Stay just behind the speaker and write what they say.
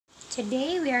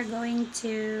Today we are going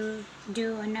to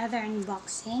do another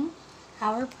unboxing.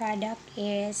 Our product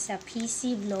is a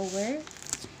PC blower.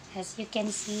 As you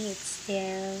can see, it's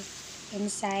still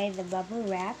inside the bubble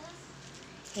wrap.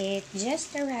 It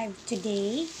just arrived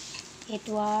today. It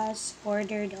was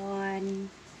ordered on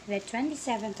the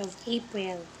 27th of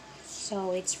April.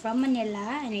 So it's from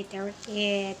Manila and it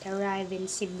arrived in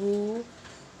Cebu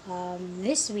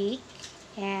this week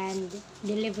and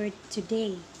delivered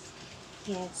today.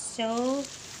 Yes, so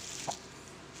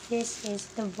this is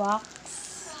the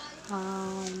box.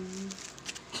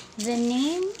 The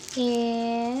name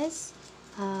is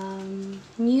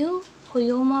New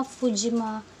Hoyoma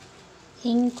Fujima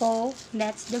Ingco.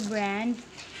 That's the brand.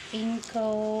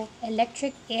 Ingco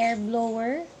electric air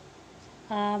blower.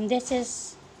 This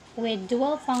is with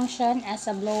dual function as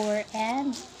a blower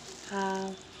and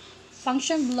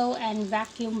function blow and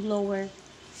vacuum blower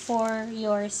for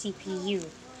your CPU.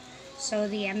 So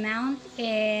the amount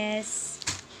is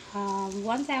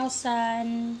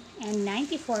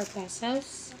 1,094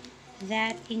 pesos.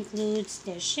 That includes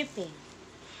the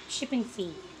shipping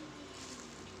fee.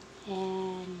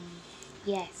 And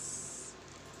yes,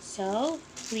 so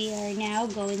we are now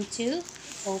going to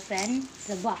open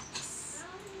the box.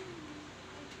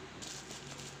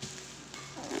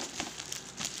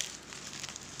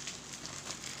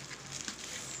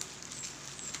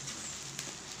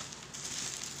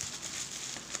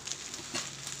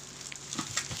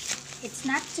 It's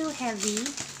not too heavy.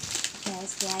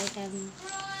 Yes, the item,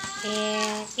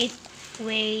 it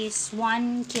weighs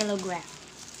 1 kilogram.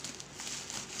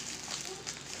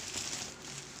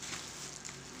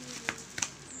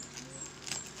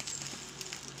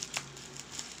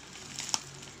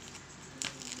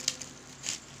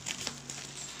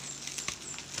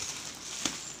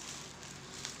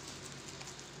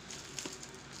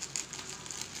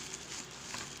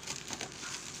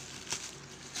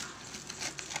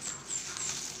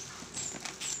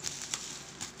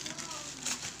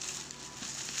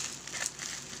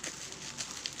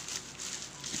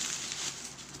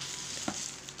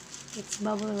 It's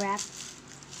bubble wrap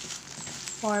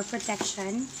for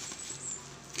protection.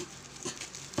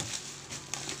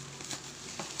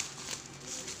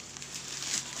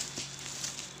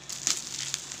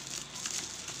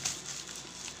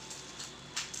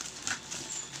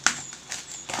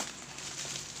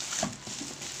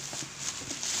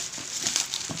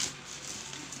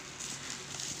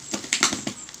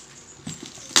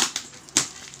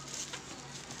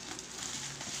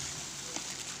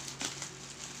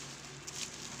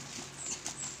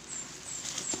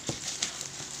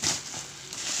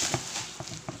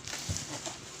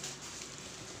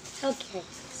 Okay,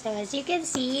 so as you can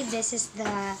see, this is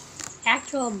the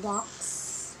actual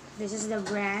box. This is the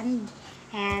brand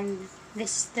and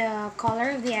this is the color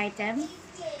of the item.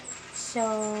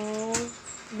 So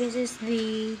this is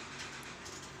the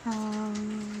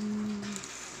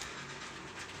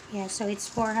so it's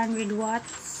 400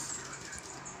 watts.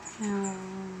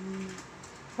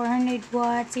 400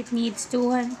 watts. It needs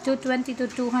 220 to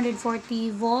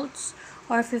 240 volts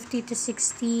or 50 to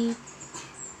 60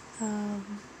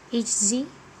 HZ,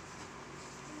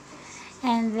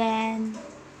 and then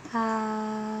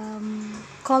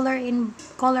color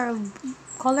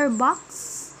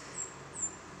box.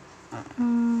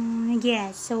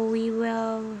 Yeah, so we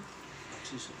will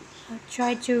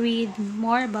try to read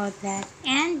more about that.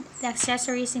 And the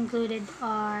accessories included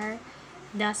are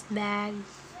dust bag,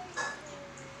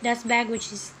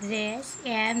 which is this,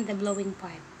 and the blowing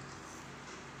pipe.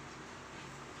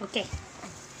 Okay,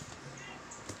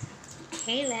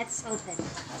 let's open.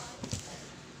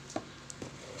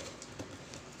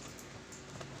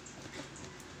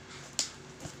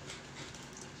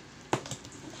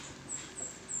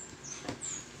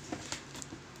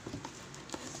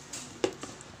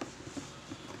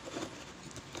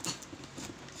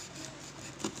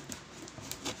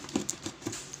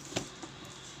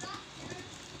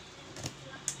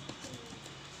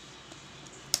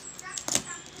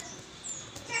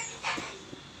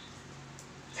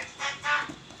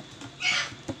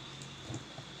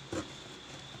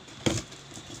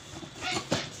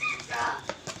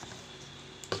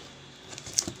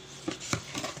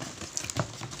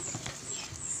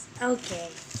 Okay,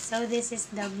 so this is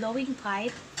the blowing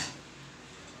pipe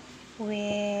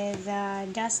with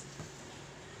dust.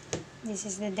 This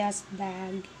is the dust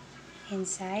bag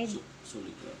inside.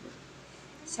 Solid rubber.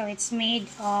 So it's made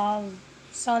of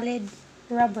solid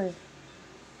rubber.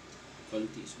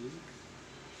 Quality is good.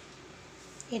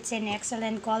 It's in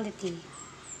excellent quality.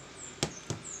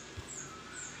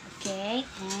 Okay,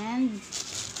 and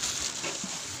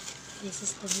this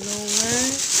is the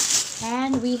blower.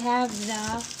 And we have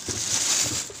the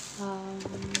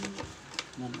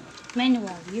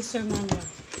manual, user manual.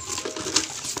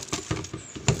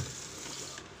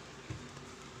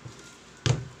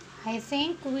 I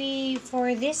think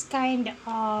for this kind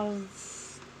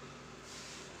of,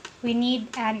 we need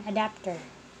an adapter.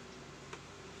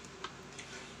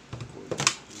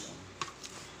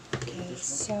 Okay,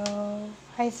 so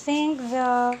I think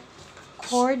the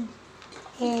cord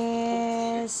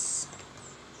is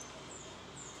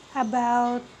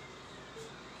about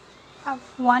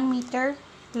 1 meter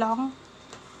long.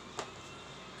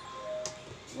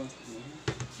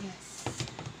 Yes.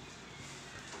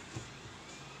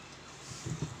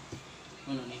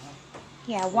 1.5.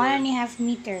 Yeah, 1.5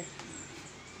 meter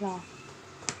long.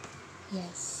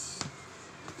 Yes.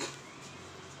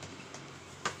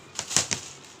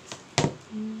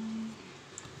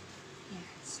 Yeah.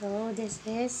 So this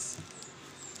is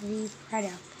the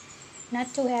product.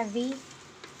 Not too heavy.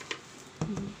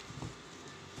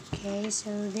 Okay, so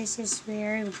this is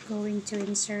where we're going to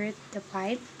insert the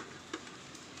pipe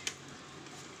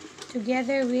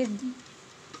together with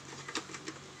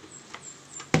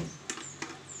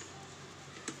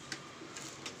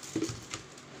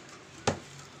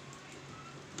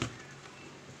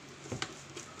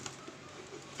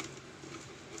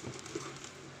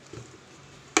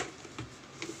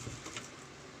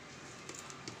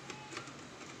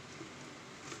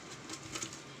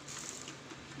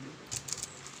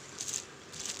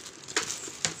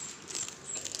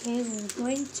okay, we're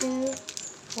going to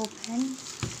open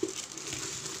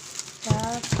the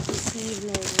PC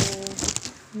logo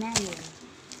manual.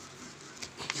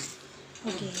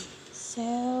 Okay,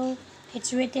 so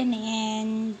it's written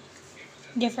in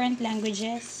different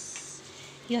languages.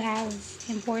 You have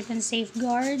important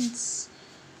safeguards.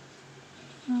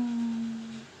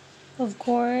 Of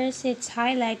course, it's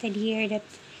highlighted here that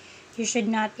you should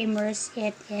not immerse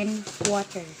it in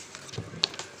water.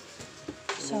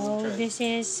 So this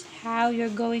is how you're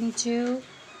going to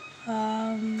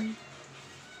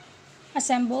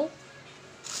assemble,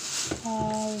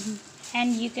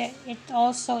 and it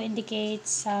also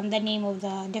indicates the name of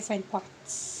the different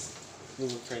parts. We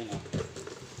will try now.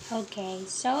 Okay,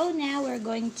 so now we're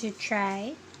going to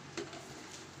try.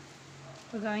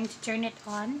 We're going to turn it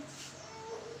on.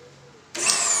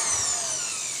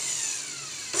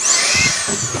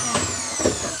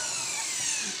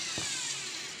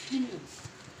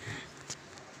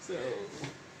 So,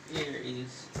 here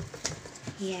is.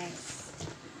 Yes.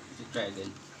 To try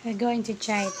again. We're going to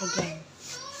try it again.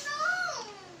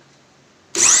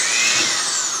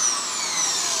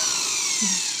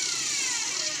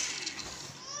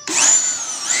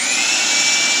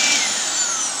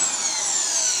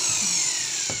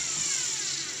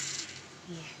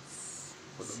 Yes.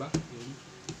 For the vacuum.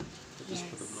 That is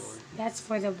for the blower. That's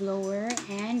for the blower,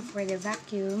 and for the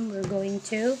vacuum, we're going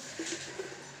to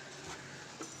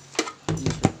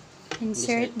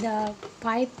insert the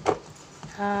pipe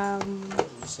on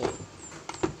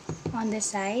the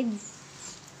side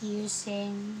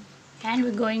using, and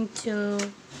we're going to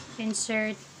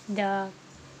insert the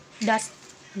dust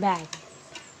bag.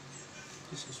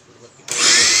 This is for the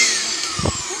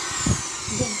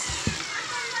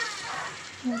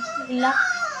vacuum. Lock.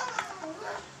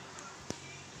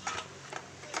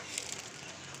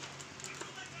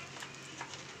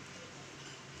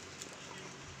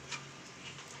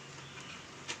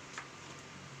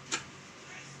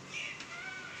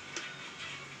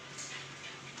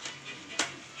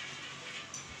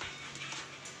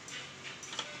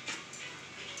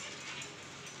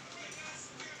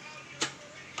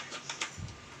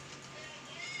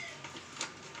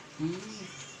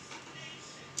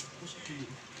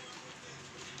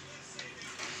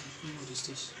 What is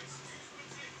this?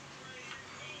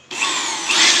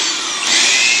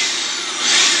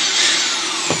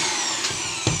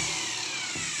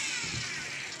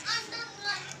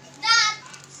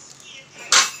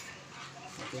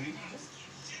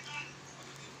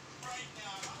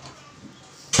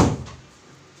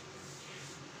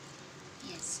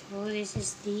 Yes, so this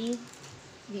is the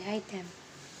item.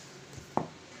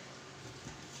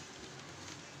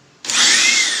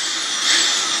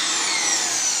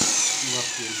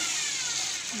 Vacuum.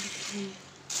 Okay.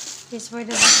 This for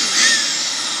the vacuum.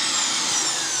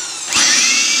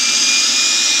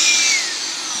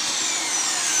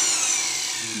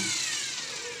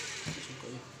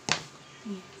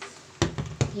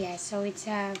 Yeah, so it's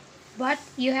but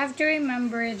you have to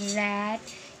remember that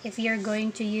if you're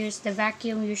going to use the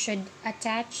vacuum, you should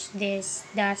attach this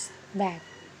dust bag.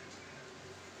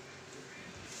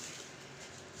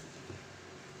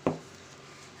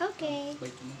 Okay.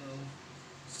 By tomorrow.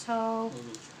 So We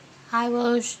will I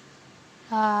will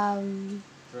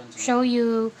run some. show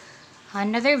you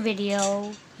another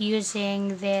video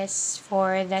using this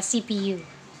for the CPU.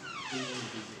 They will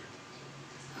be there.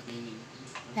 Meaning,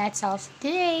 That's all for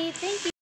today. Thank you.